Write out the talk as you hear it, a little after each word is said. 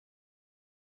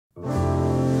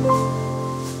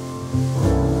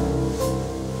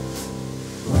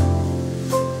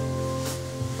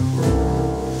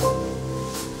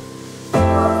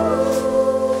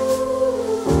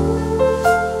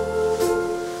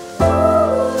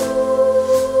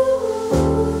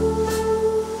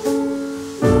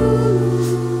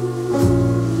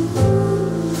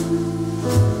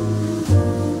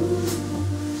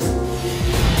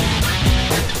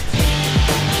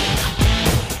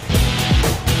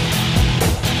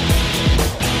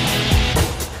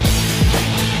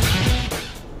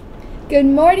Good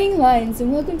morning, Lions,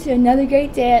 and welcome to another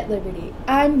great day at Liberty.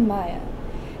 I'm Maya.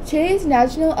 Today is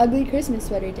National Ugly Christmas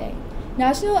Sweater Day.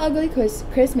 National Ugly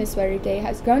Christmas Sweater Day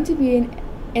has grown to be an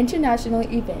international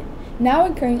event, now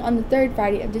occurring on the third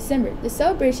Friday of December. The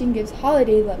celebration gives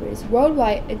holiday lovers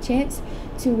worldwide a chance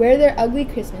to wear their ugly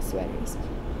Christmas sweaters.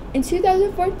 In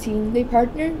 2014, they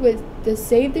partnered with the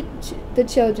Save the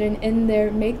Children in their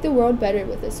Make the World Better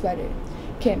with a Sweater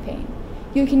campaign.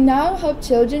 You can now help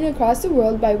children across the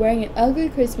world by wearing an ugly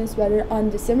Christmas sweater on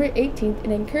December 18th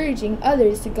and encouraging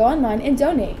others to go online and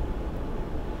donate.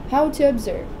 How to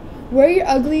observe. Wear your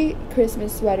ugly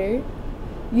Christmas sweater.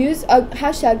 Use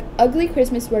hashtag Ugly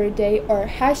Christmas Sweater Day or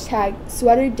hashtag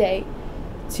Sweater Day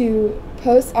to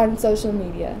post on social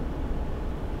media.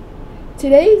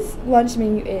 Today's lunch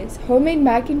menu is homemade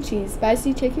mac and cheese,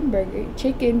 spicy chicken burger,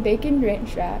 chicken, bacon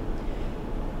ranch wrap,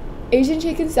 Asian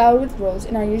chicken salad with rolls,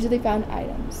 and our usually found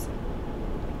items.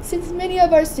 Since many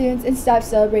of our students and staff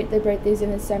celebrate their birthdays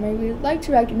in the summer, we would like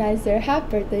to recognize their half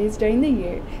birthdays during the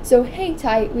year. So hang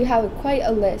tight, we have quite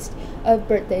a list of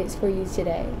birthdays for you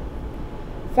today.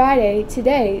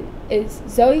 Today is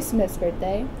Zoe Smith's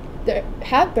birthday. The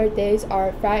half birthdays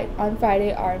on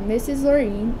Friday are Mrs.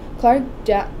 Lorene, Clark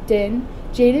Din,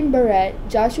 Jaden Barrett,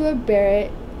 Joshua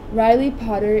Barrett, Riley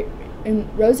Potter, and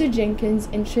Rosa Jenkins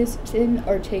and Tristan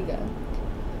Ortega.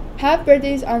 Half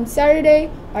birthdays on Saturday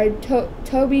are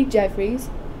Toby Jeffries.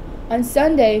 On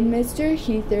Sunday, Mr.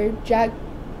 Heather, Jack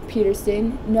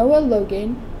Peterson, Noah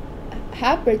Logan.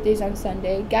 Half birthdays on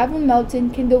Sunday, Gavin Melton,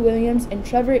 Kendall Williams, and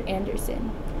Trevor Anderson.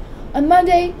 On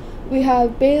Monday, we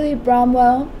have Bailey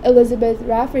Bromwell, Elizabeth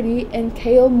Rafferty, and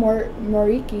Kale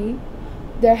Moriki.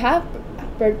 Their half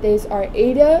birthdays are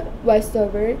Ada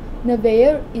Westover,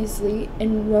 Nevaeh Easley,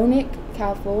 and Ronick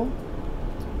Caffel.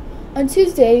 On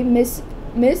Tuesday, Miss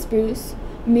Bruce,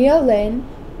 Mia Lynn,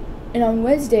 and on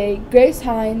Wednesday, Grace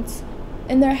Hines.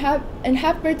 And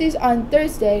half birthdays on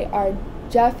Thursday are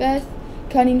Japheth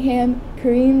Cunningham,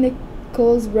 Kareem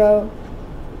Nichols Rowe,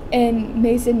 and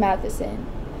Mason Matheson.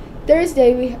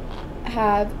 Thursday, we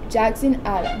have Jackson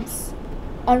Adams.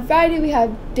 On Friday, we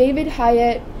have David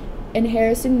Hyatt and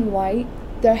Harrison White.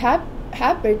 Their half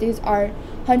birthdays are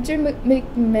Hunter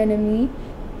McMenemy,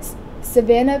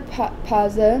 Savannah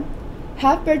Paza.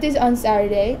 Half birthdays on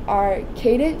Saturday are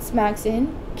Cadence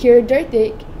Maxon, Kira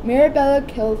Dirthick, Mirabella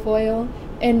Kilfoyle,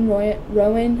 and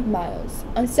Rowan Miles.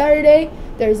 On Saturday,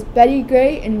 there's Betty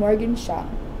Gray and Morgan Shaw.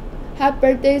 Half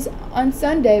birthdays on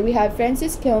Sunday, we have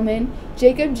Francis Kilman,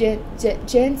 Jacob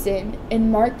Jansen,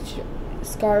 and Mark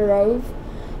Skarove.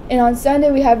 And on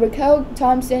Sunday, we have Raquel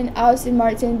Thompson, Allison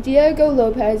Martin, Diego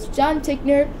Lopez, John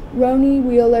Tickner, Roni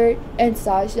Wheeler, and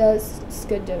Sasha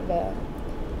Skudova.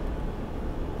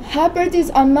 Half birthdays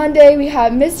on Monday, we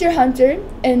have Mr. Hunter,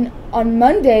 and on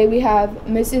Monday, we have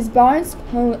Mrs. Barnes,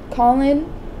 Colin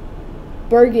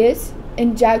Burgess,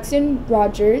 and Jackson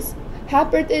Rogers.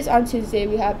 Half birthdays on Tuesday,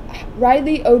 we have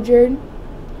Riley Ojern,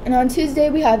 and on Tuesday,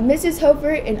 we have Mrs.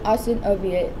 Hofer and Austin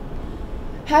Oviatt.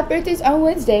 Half birthdays on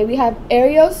Wednesday, we have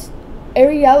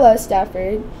Ariella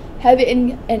Stafford,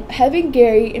 Heaven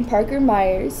Gary, and Parker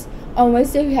Myers. On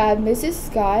Wednesday, we have Mrs.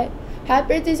 Scott. Half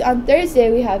birthdays on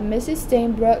Thursday, we have Mrs.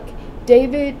 Stainbrook,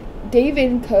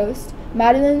 David Coast,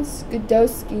 Madeline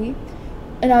Skudowski.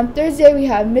 And on Thursday, we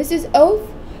have Mrs.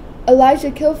 Oath,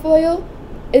 Elijah Kilfoyle,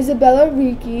 Isabella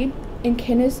Riki, and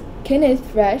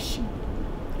Kenneth Fresh.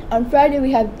 On Friday,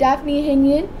 we have Daphne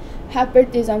Hinian. Half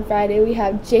birthdays on Friday, we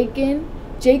have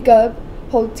Jacob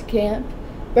Holtkamp.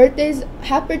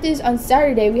 Half birthdays on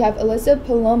Saturday, we have Alyssa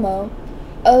Palomo,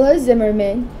 Ella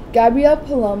Zimmerman, Gabrielle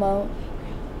Palomo,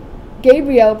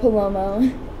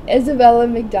 Isabella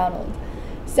McDonald.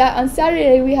 On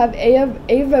Saturday, we have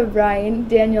Ava Bryan,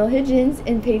 Daniel Higgins,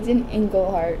 and Peyton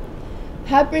Englehart.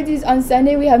 Half birthdays on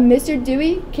Sunday, we have Mr.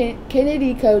 Dewey,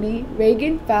 Kennedy Cody,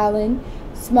 Reagan Fallon,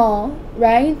 Small,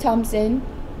 Ryan Thompson.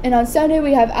 And on Sunday,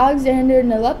 we have Alexander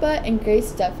Nalepa and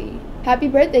Grace Duffy. Happy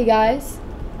birthday, guys!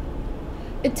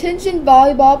 Attention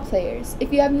volleyball players.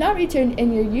 If you have not returned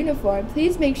in your uniform,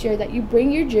 please make sure that you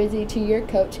bring your jersey to your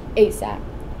coach ASAP.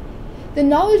 The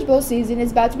Knowledge Bowl season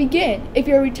is about to begin. If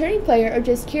you're a returning player or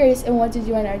just curious and want to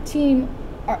join our team,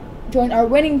 join our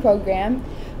winning program,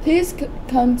 please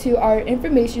come to our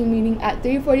information meeting at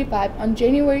 3:45 on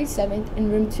January 7th in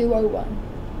room 201.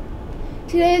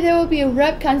 Today there will be a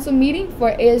rep council meeting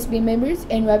for ASB members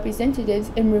and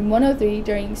representatives in room 103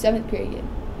 during 7th period.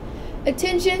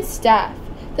 Attention staff!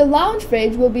 The lounge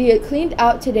fridge will be cleaned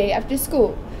out today after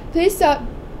school. Please stop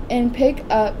and pick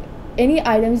up any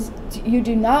items you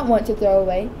do not want to throw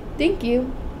away. Thank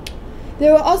you.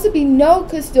 There will also be no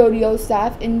custodial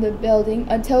staff in the building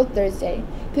until Thursday.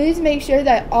 Please make sure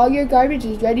that all your garbage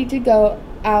is ready to go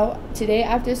out today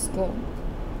after school.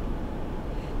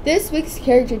 This week's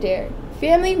character dare.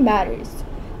 Family matters.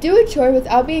 Do a chore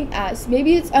without being asked.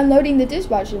 Maybe it's unloading the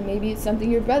dishwasher. Maybe it's something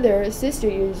your brother or sister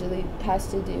usually has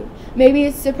to do. Maybe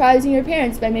it's surprising your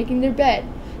parents by making their bed.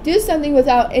 Do something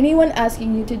without anyone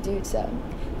asking you to do so.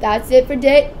 That's it for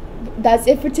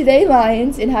today,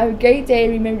 Lions, and have a great day.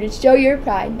 Remember to show your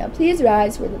pride. Now please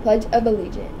rise for the Pledge of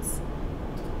Allegiance.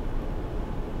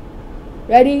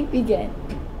 Ready? Begin.